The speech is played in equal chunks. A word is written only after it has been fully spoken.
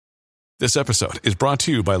This episode is brought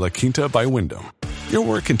to you by La Quinta by Wyndham. Your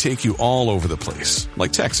work can take you all over the place,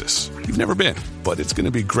 like Texas. You've never been, but it's going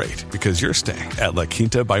to be great because you're staying at La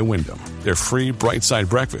Quinta by Wyndham. Their free Bright Side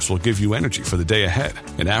breakfast will give you energy for the day ahead.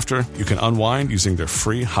 And after, you can unwind using their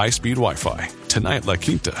free high-speed Wi-Fi. Tonight, La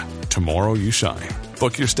Quinta. Tomorrow, you shine.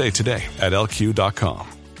 Book your stay today at LQ.com.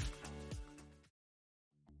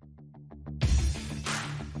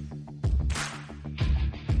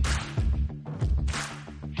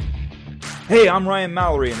 Hey, I'm Ryan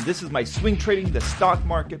Mallory, and this is my Swing Trading the Stock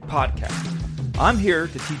Market podcast. I'm here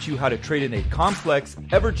to teach you how to trade in a complex,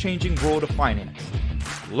 ever-changing world of finance.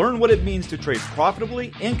 Learn what it means to trade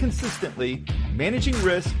profitably and consistently, managing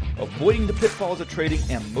risk, avoiding the pitfalls of trading,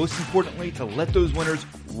 and most importantly, to let those winners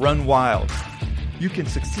run wild. You can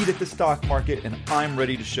succeed at the stock market, and I'm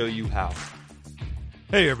ready to show you how.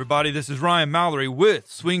 Hey everybody, this is Ryan Mallory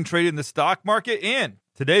with Swing Trading the Stock Market, and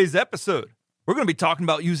today's episode, we're going to be talking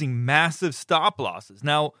about using massive stop losses.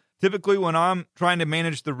 Now, typically when I'm trying to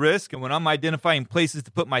manage the risk and when I'm identifying places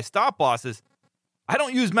to put my stop losses, I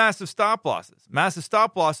don't use massive stop losses. Massive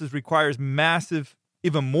stop losses requires massive,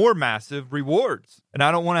 even more massive rewards. And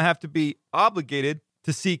I don't want to have to be obligated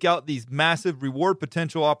to seek out these massive reward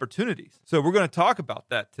potential opportunities. So we're going to talk about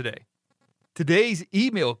that today. Today's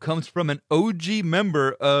email comes from an OG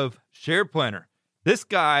member of SharePlanner. This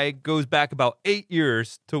guy goes back about 8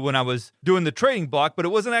 years to when I was doing the trading block, but it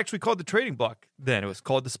wasn't actually called the trading block then. It was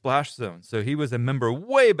called the Splash Zone. So he was a member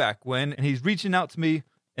way back when, and he's reaching out to me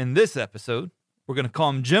in this episode. We're going to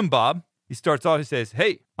call him Jim Bob. He starts off, he says,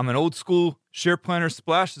 "Hey, I'm an old school SharePlanner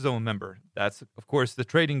Splash Zone member." That's, of course, the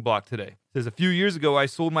trading block today. He says, "A few years ago, I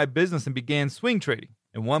sold my business and began swing trading.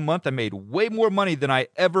 In 1 month, I made way more money than I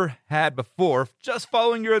ever had before just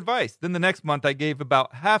following your advice. Then the next month, I gave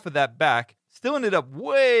about half of that back. Still ended up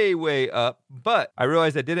way up, but I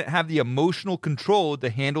realized I didn't have the emotional control to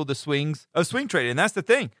handle the swings of swing trading." And that's the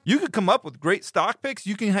thing. You could come up with great stock picks.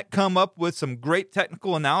 You can come up with some great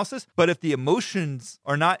technical analysis, but if the emotions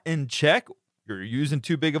are not in check, you're using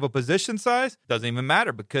too big of a position size, doesn't even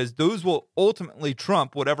matter because those will ultimately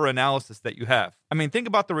trump whatever analysis that you have. I mean, think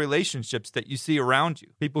about the relationships that you see around you.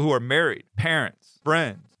 People who are married, parents,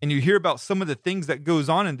 friends, and you hear about some of the things that goes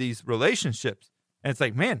on in these relationships. And it's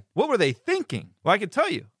like, man, what were they thinking? Well, I can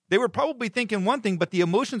tell you, they were probably thinking one thing, but the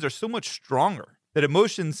emotions are so much stronger that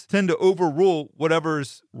emotions tend to overrule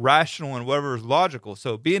whatever's rational and whatever's logical.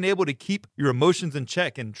 So being able to keep your emotions in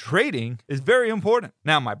check and trading is very important.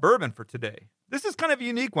 Now, my bourbon for today. This is kind of a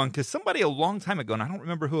unique one because somebody a long time ago, and I don't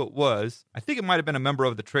remember who it was, I think it might have been a member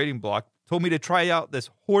of the trading block, told me to try out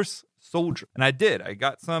this Horse Soldier. And I did. I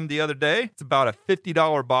got some the other day. It's about a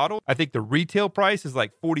 $50 bottle. I think the retail price is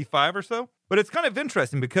like $45 or so. But it's kind of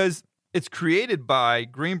interesting because it's created by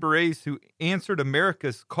Green Berets who answered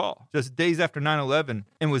America's call just days after 9/11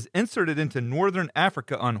 and was inserted into Northern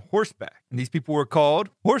Africa on horseback. And these people were called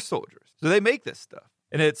horse soldiers. So they make this stuff.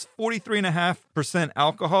 And it's 43.5%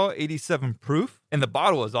 alcohol, 87 proof. And the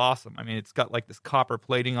bottle is awesome. I mean, it's got like this copper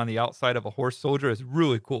plating on the outside of a Horse Soldier. It's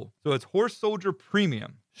really cool. So it's Horse Soldier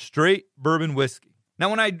Premium, straight bourbon whiskey. Now,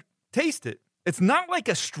 when I taste it, it's not like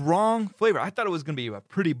a strong flavor. I thought it was going to be a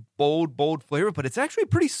pretty bold flavor, but it's actually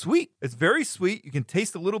pretty sweet. It's very sweet. You can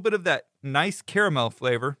taste a little bit of that nice caramel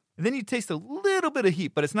flavor. And then you taste a little bit of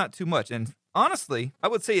heat, but it's not too much. And honestly, I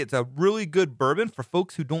would say it's a really good bourbon for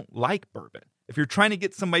folks who don't like bourbon. If you're trying to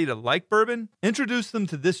get somebody to like bourbon, introduce them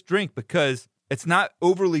to this drink because it's not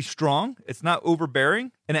overly strong, it's not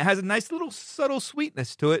overbearing, and it has a nice little subtle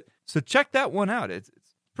sweetness to it. So check that one out. It's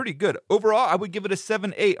pretty good. Overall, I would give it a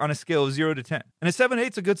 7.8 on a scale of 0 to 10. And a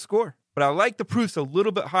 7.8 is a good score. But I like the proofs a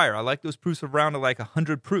little bit higher. I like those proofs around to like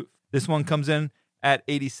 100 proof. This one comes in at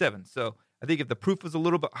 87. So I think if the proof was a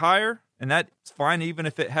little bit higher, and that's fine even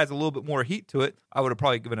if it has a little bit more heat to it, I would have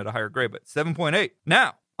probably given it a higher grade, but 7.8.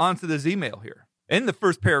 Now, on to this email here. In the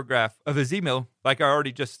first paragraph of his email, like I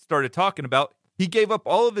already just started talking about, he gave up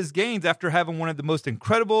all of his gains after having one of the most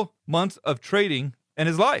incredible months of trading in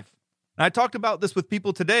his life. And I talked about this with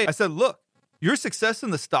people today. I said, look, your success in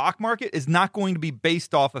the stock market is not going to be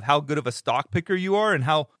based off of how good of a stock picker you are and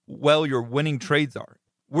how well your winning trades are.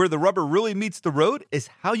 Where the rubber really meets the road is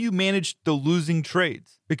how you manage the losing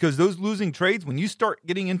trades. Because those losing trades, when you start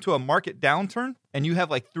getting into a market downturn and you have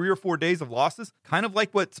like 3 or 4 days of losses, kind of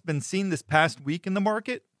like what's been seen this past week in the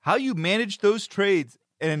market, how you manage those trades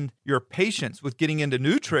and your patience with getting into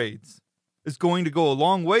new trades is going to go a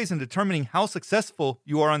long ways in determining how successful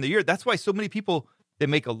you are on the year. That's why so many people, they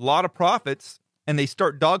make a lot of profits and they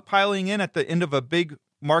start dogpiling in at the end of a big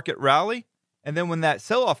market rally. And then when that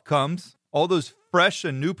sell-off comes, all those fresh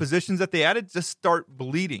and new positions that they added just start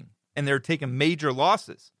bleeding and they're taking major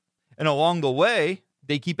losses. And along the way,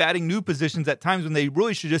 They keep adding new positions at times when they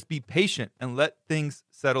really should just be patient and let things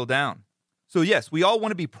settle down. So yes, we all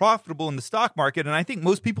want to be profitable in the stock market, and I think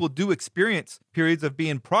most people do experience periods of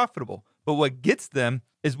being profitable. But what gets them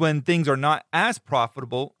is when things are not as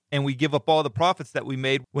profitable and we give up all the profits that we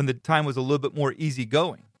made when the time was a little bit more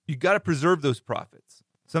easygoing. You got to preserve those profits.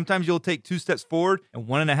 Sometimes you'll take 2 steps forward and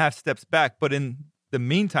 1.5 steps back, but in the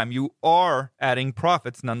meantime, you are adding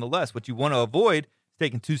profits nonetheless. What you want to avoid is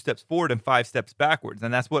taking 2 steps forward and 5 steps backwards.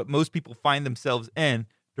 And that's what most people find themselves in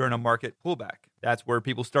during a market pullback. That's where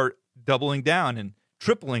people start doubling down and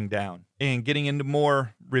tripling down and getting into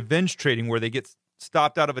more revenge trading where they get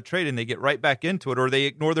stopped out of a trade and they get right back into it, or they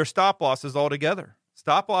ignore their stop losses altogether.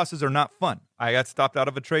 Stop losses are not fun. I got stopped out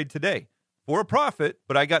of a trade today for a profit,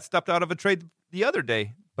 but I got stopped out of a trade the other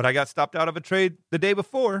day, but I got stopped out of a trade the day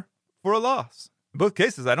before for a loss. In both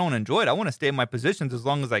cases, I don't enjoy it. I want to stay in my positions as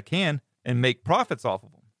long as I can and make profits off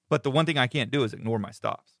of them. But the one thing I can't do is ignore my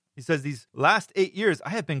stops. He says, these last 8 years, I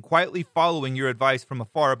have been quietly following your advice from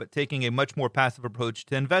afar, but taking a much more passive approach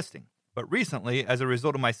to investing. But recently, as a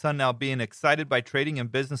result of my son now being excited by trading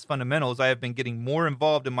and business fundamentals, I have been getting more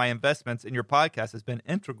involved in my investments, and your podcast has been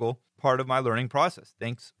an integral part of my learning process.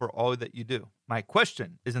 Thanks for all that you do. My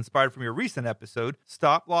question is inspired from your recent episode,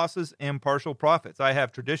 Stop Losses and Partial Profits. I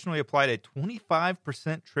have traditionally applied a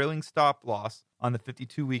 25% trailing stop loss on the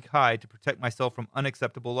 52-week high to protect myself from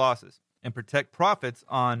unacceptable losses and protect profits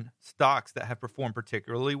on stocks that have performed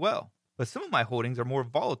particularly well. But some of my holdings are more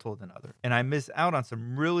volatile than others, and I miss out on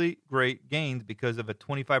some really great gains because of a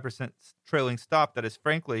 25% trailing stop that is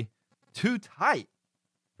frankly too tight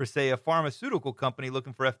for, say, a pharmaceutical company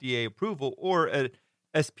looking for FDA approval or a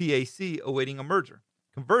SPAC awaiting a merger.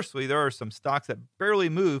 Conversely, there are some stocks that barely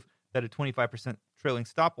move that a 25% trailing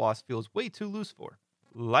stop loss feels way too loose for,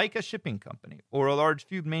 like a shipping company or a large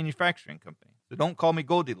food manufacturing company. So don't call me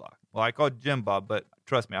Goldilocks. Well, I called Jim Bob, but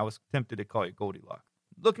trust me, I was tempted to call you Goldilocks.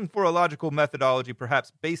 Looking for a logical methodology,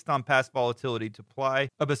 perhaps based on past volatility, to apply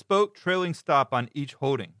a bespoke trailing stop on each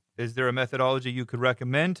holding. Is there a methodology you could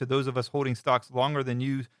recommend to those of us holding stocks longer than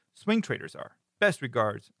you swing traders are? Best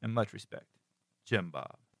regards and much respect, Jim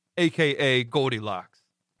Bob, a.k.a. Goldilocks.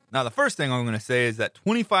 Now, the first thing I'm going to say is that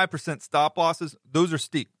 25% stop losses, those are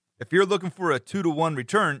steep. If you're looking for a 2-to-1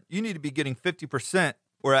 return, you need to be getting 50%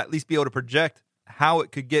 or at least be able to project how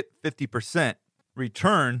it could get 50%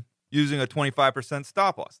 return using a 25%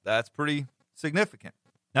 stop loss. That's pretty significant.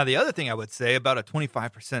 Now, the other thing I would say about a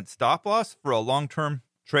 25% stop loss for a long-term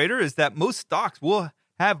trader is that most stocks will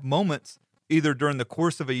have moments either during the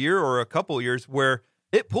course of a year or a couple of years where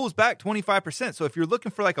it pulls back 25%. So if you're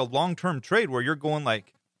looking for like a long-term trade where you're going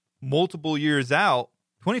like multiple years out,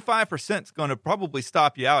 25% is going to probably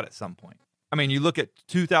stop you out at some point. I mean, you look at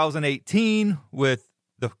 2018 with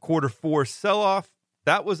the Q4 sell-off,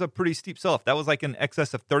 that was a pretty steep sell-off. That was like in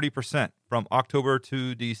excess of 30% from October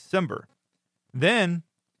to December. Then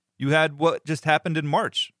you had what just happened in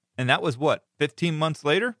March. And that was what, 15 months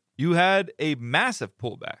later? You had a massive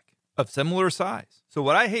pullback of similar size. So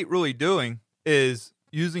what I hate really doing is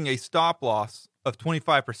using a stop loss of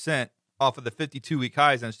 25% off of the 52-week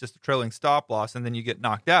highs, and it's just a trailing stop loss, and then you get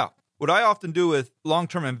knocked out. What I often do with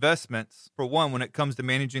long-term investments, for one, when it comes to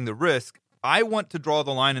managing the risk, I want to draw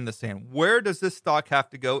the line in the sand. Where does this stock have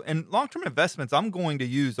to go? And long-term investments, I'm going to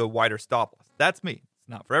use a wider stop loss. That's me. It's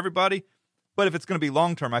not for everybody. But if it's going to be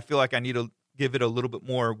long-term, I feel like I need to give it a little bit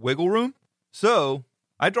more wiggle room. So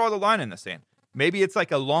I draw the line in the sand. Maybe it's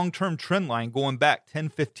like a long-term trend line going back 10,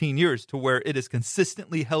 15 years to where it has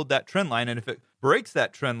consistently held that trend line. And if it breaks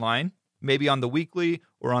that trend line, maybe on the weekly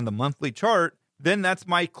or on the monthly chart, then that's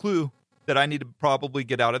my clue that I need to probably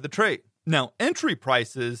get out of the trade. Now, entry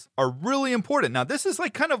prices are really important. Now, this is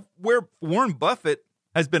like kind of where Warren Buffett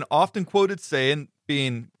has been often quoted saying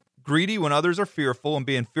being greedy when others are fearful and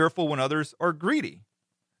being fearful when others are greedy.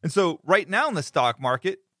 And so right now in the stock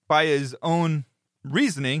market, by his own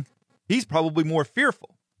reasoning, he's probably more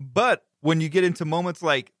fearful. But when you get into moments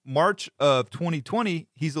like March of 2020,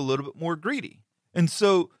 he's a little bit more greedy. And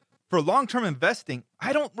so for long-term investing,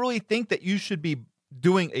 I don't really think that you should be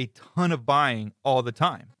doing a ton of buying all the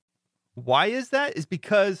time. Why is that? Is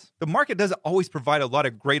because the market doesn't always provide a lot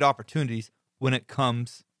of great opportunities when it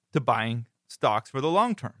comes to buying stocks for the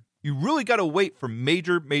long term. You really got to wait for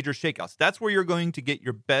major shakeouts. That's where you're going to get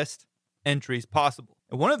your best entries possible.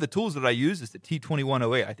 And one of the tools that I use is the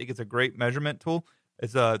T2108. I think it's a great measurement tool.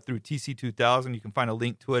 It's through TC2000. You can find a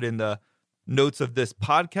link to it in the notes of this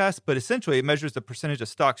podcast. But essentially, it measures the percentage of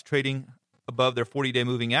stocks trading above their 40-day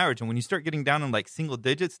moving average. And when you start getting down in like single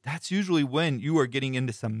digits, that's usually when you are getting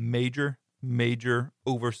into some major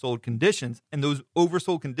oversold conditions. And those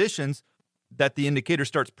oversold conditions that the indicator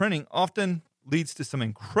starts printing often leads to some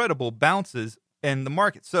incredible bounces in the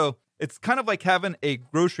market. So it's kind of like having a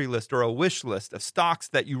grocery list or a wish list of stocks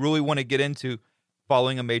that you really want to get into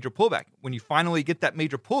following a major pullback. When you finally get that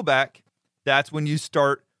major pullback, that's when you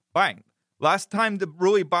start buying. Last time to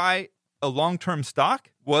really buy a long-term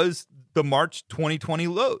stock was the March 2020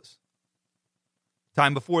 lows.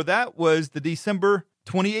 Time before that was the December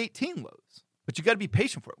 2018 lows. But you got to be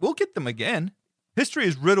patient for it. We'll get them again. History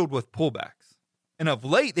is riddled with pullbacks. And of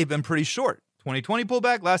late, they've been pretty short. 2020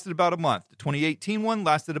 pullback lasted about a month. The 2018 one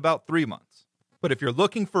lasted about 3 months. But if you're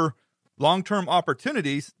looking for long-term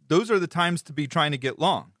opportunities, those are the times to be trying to get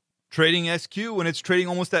long. Trading SQ when it's trading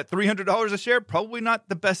almost at $300 a share, probably not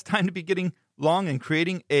the best time to be getting long and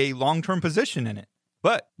creating a long-term position in it.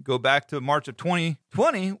 But go back to March of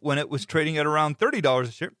 2020 when it was trading at around $30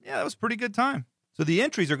 a share. Yeah, that was a pretty good time. So the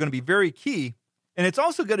entries are going to be very key. And it's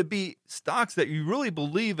also going to be stocks that you really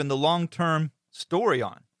believe in the long-term story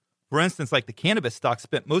on. For instance, like the cannabis stock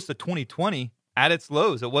spent most of 2020 at its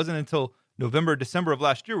lows. It wasn't until November, December of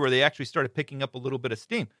last year where they actually started picking up a little bit of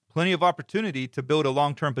steam. Plenty of opportunity to build a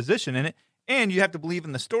long-term position in it. And you have to believe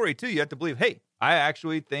in the story too. You have to believe, hey, I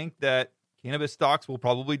actually think that cannabis stocks will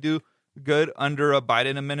probably do good under a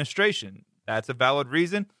Biden administration. That's a valid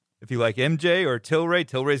reason. If you like MJ or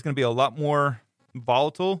Tilray is going to be a lot more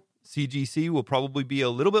volatile. CGC will probably be a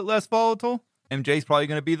little bit less volatile. MJ is probably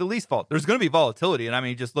going to be the least volatile. There's going to be volatility. And I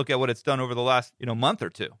mean, just look at what it's done over the last, month or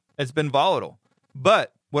two. It's been volatile.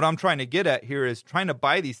 But what I'm trying to get at here is trying to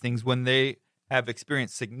buy these things when they have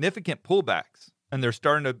experienced significant pullbacks and they're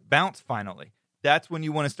starting to bounce finally. That's when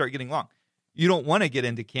you want to start getting long. You don't want to get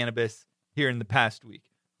into cannabis here in the past week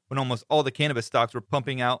when almost all the cannabis stocks were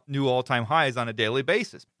pumping out new all-time highs on a daily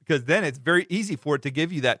basis, because then it's very easy for it to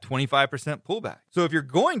give you that 25% pullback. So if you're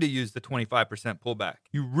going to use the 25% pullback,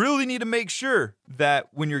 you really need to make sure that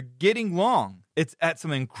when you're getting long, it's at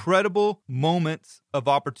some incredible moments of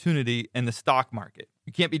opportunity in the stock market.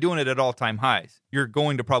 You can't be doing it at all-time highs. You're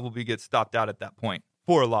going to probably get stopped out at that point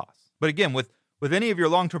for a loss. But again, with any of your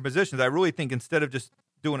long-term positions, I really think instead of just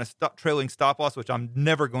doing a trailing stop loss, which I'm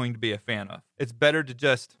never going to be a fan of, it's better to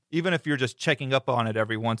just, even if you're just checking up on it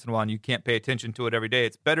every once in a while and you can't pay attention to it every day,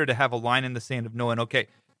 it's better to have a line in the sand of knowing, okay,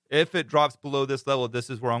 if it drops below this level, this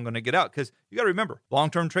is where I'm going to get out. Because you got to remember,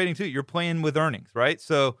 long-term trading too, you're playing with earnings, right?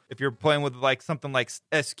 So if you're playing with like something like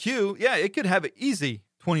SQ, yeah, it could have an easy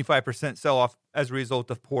 25% sell-off as a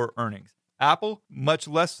result of poor earnings. Apple, much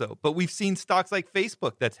less so. But we've seen stocks like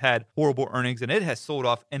Facebook that's had horrible earnings, and it has sold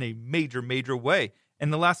off in a major, major way in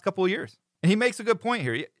the last couple of years. And he makes a good point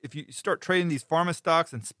here. If you start trading these pharma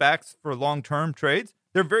stocks and SPACs for long-term trades,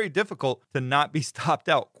 they're very difficult to not be stopped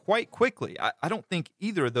out quite quickly. I don't think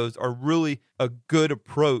either of those are really a good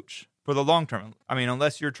approach for the long term. I mean,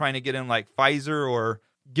 unless you're trying to get in like Pfizer or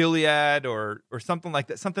Gilead or something like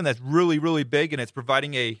that, something that's really, really big and it's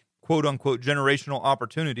providing a quote-unquote generational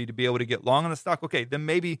opportunity to be able to get long on the stock. Okay, then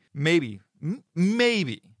maybe.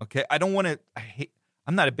 Okay,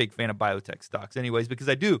 I'm not a big fan of biotech stocks anyways, because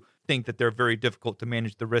I do think that they're very difficult to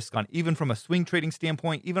manage the risk on, even from a swing trading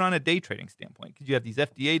standpoint, even on a day trading standpoint, because you have these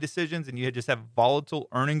FDA decisions and you just have volatile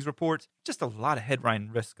earnings reports, just a lot of headline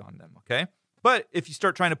risk on them, okay? But if you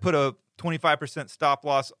start trying to put a 25% stop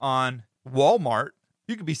loss on Walmart,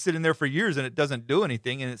 you could be sitting there for years and it doesn't do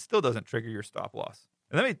anything and it still doesn't trigger your stop loss.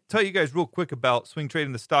 And let me tell you guys real quick about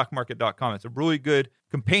swingtradingthestockmarket.com. It's a really good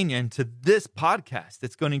companion to this podcast.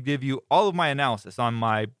 It's going to give you all of my analysis on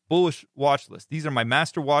my bullish watch list. These are my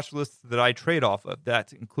master watch lists that I trade off of.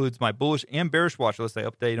 That includes my bullish and bearish watch lists. I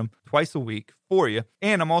update them twice a week for you.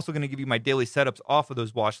 And I'm also going to give you my daily setups off of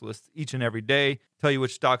those watch lists each and every day, tell you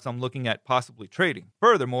which stocks I'm looking at possibly trading.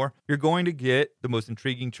 Furthermore, you're going to get the most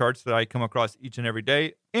intriguing charts that I come across each and every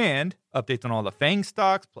day, and updates on all the FANG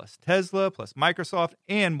stocks, plus Tesla, plus Microsoft,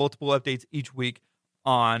 and multiple updates each week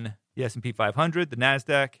on the S&P 500, the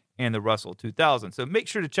NASDAQ, and the Russell 2000. So make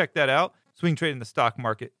sure to check that out,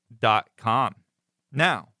 swingtradingthestockmarket.com.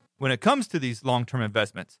 Now, when it comes to these long-term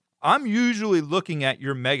investments, I'm usually looking at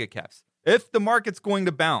your mega caps. If the market's going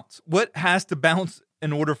to bounce, what has to bounce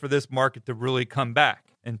in order for this market to really come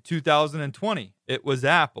back? In 2020, it was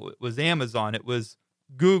Apple, it was Amazon, it was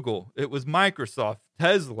Google, it was Microsoft,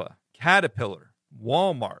 Tesla, Caterpillar,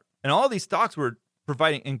 Walmart. And all these stocks were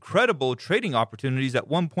providing incredible trading opportunities at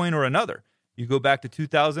one point or another. You go back to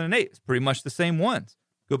 2008, it's pretty much the same ones.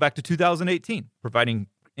 Go back to 2018, providing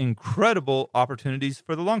incredible opportunities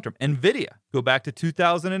for the long term. NVIDIA, go back to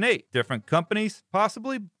 2008. Different companies,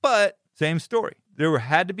 possibly, but same story. There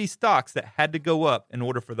had to be stocks that had to go up in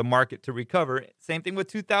order for the market to recover. Same thing with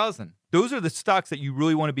 2000. Those are the stocks that you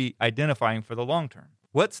really want to be identifying for the long term.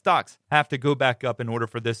 What stocks have to go back up in order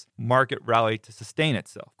for this market rally to sustain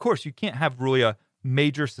itself? Of course, you can't have really a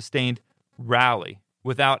major sustained rally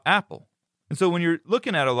without Apple. And so when you're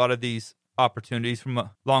looking at a lot of these opportunities from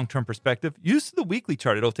a long-term perspective, use the weekly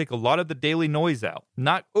chart. It'll take a lot of the daily noise out.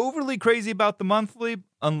 Not overly crazy about the monthly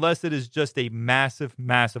unless it is just a massive,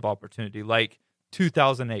 massive opportunity like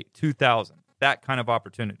 2008, 2000, that kind of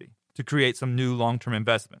opportunity to create some new long-term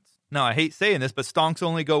investments. Now, I hate saying this, but stocks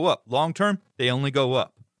only go up. Long-term, they only go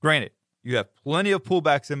up. Granted, you have plenty of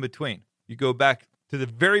pullbacks in between. You go back to the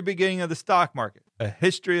very beginning of the stock market, a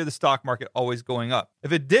history of the stock market always going up.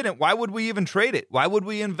 If it didn't, why would we even trade it? Why would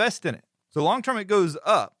we invest in it? So long-term, it goes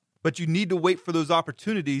up, but you need to wait for those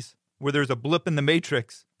opportunities where there's a blip in the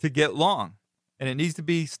matrix to get long. And it needs to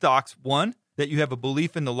be stocks, one, that you have a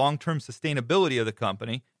belief in the long-term sustainability of the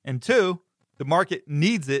company, and two, the market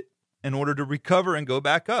needs it in order to recover and go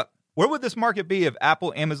back up. Where would this market be if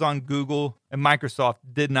Apple, Amazon, Google, and Microsoft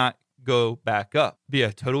did not go back up? It'd be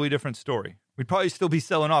a totally different story. We'd probably still be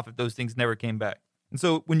selling off if those things never came back. And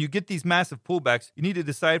so when you get these massive pullbacks, you need to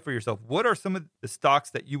decide for yourself, what are some of the stocks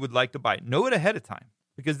that you would like to buy? Know it ahead of time,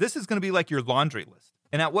 because this is going to be like your laundry list.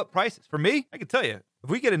 And at what prices? For me, I can tell you, if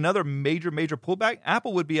we get another major pullback,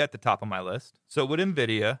 Apple would be at the top of my list. So would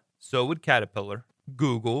Nvidia. So would Caterpillar.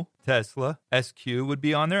 Google, Tesla, SQ would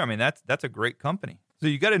be on there. I mean, that's a great company. So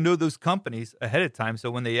you got to know those companies ahead of time. So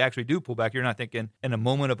when they actually do pull back, you're not thinking in a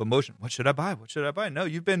moment of emotion, what should I buy? What should I buy? No,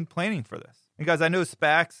 you've been planning for this. And guys, I know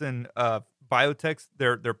SPACs and biotechs,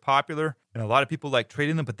 they're popular, and a lot of people like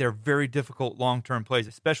trading them, but they're very difficult long-term plays,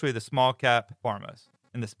 especially the small cap pharmas.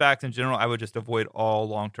 And the SPACs in general, I would just avoid all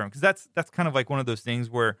long-term, because that's kind of like one of those things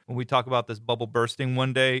where when we talk about this bubble bursting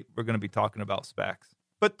one day, we're going to be talking about SPACs.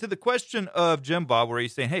 But to the question of Jim Bob, where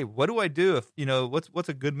he's saying, hey, what do I do if, what's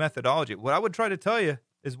a good methodology? What I would try to tell you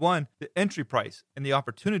is, one, the entry price and the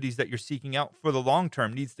opportunities that you're seeking out for the long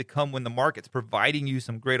term needs to come when the market's providing you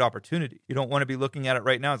some great opportunity. You don't want to be looking at it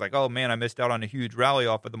right now. It's like, oh man, I missed out on a huge rally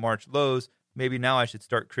off of the March lows. Maybe now I should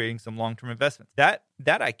start creating some long-term investments. That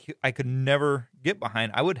I could never get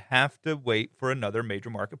behind. I would have to wait for another major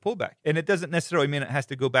market pullback. And it doesn't necessarily mean it has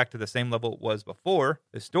to go back to the same level it was before.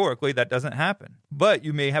 Historically, that doesn't happen. But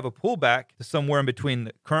you may have a pullback to somewhere in between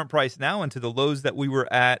the current price now and to the lows that we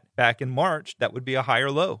were at back in March. That would be a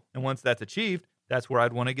higher low. And once that's achieved, that's where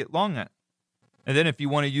I'd want to get long at. And then if you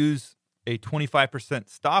want to use a 25%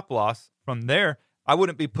 stop loss from there, I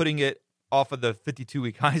wouldn't be putting it off of the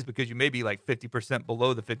 52-week highs, because you may be like 50%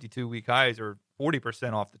 below the 52-week highs or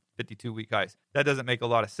 40% off the 52-week highs. That doesn't make a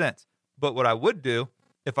lot of sense. But what I would do,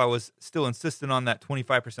 if I was still insistent on that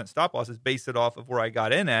 25% stop loss, is base it off of where I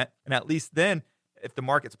got in at. And at least then, if the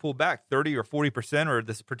market's pulled back 30 or 40%, or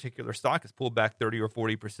this particular stock is pulled back 30 or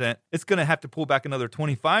 40%, it's going to have to pull back another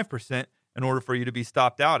 25% in order for you to be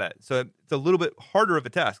stopped out at. So it's a little bit harder of a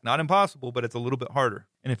task. Not impossible, but it's a little bit harder.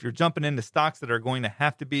 And if you're jumping into stocks that are going to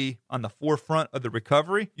have to be on the forefront of the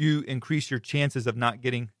recovery, you increase your chances of not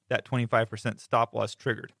getting that 25% stop loss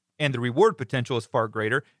triggered. And the reward potential is far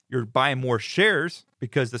greater. You're buying more shares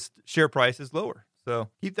because the share price is lower. So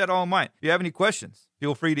keep that all in mind. If you have any questions,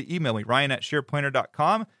 feel free to email me,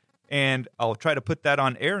 ryan@sharepointer.com, and I'll try to put that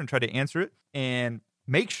on air and try to answer it. And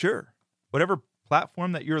make sure, whatever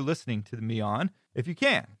platform that you're listening to me on, if you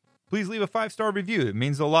can, please leave a 5-star review. It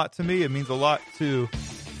means a lot to me. It means a lot to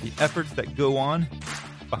the efforts that go on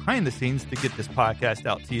behind the scenes to get this podcast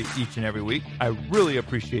out to you each and every week. I really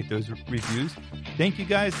appreciate those reviews. Thank you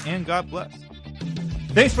guys, and God bless.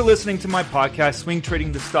 Thanks for listening to my podcast, Swing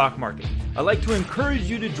Trading the Stock Market. I'd like to encourage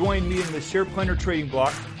you to join me in the Share Planner Trading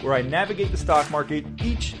Block, where I navigate the stock market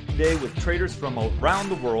each day with traders from around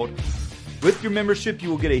the world. With your membership, you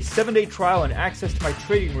will get a 7-day trial and access to my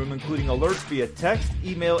trading room, including alerts via text,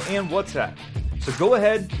 email, and WhatsApp. So go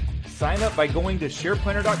ahead, sign up by going to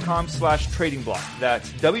shareplanner.com/trading block.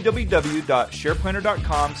 That's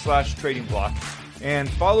www.shareplanner.com/trading block. And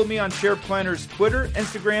follow me on Share Planner's Twitter,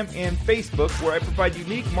 Instagram, and Facebook, where I provide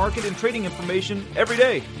unique market and trading information every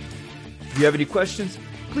day. If you have any questions,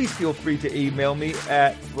 please feel free to email me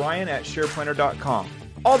at ryan@shareplanner.com.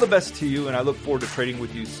 All the best to you, and I look forward to trading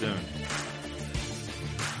with you soon.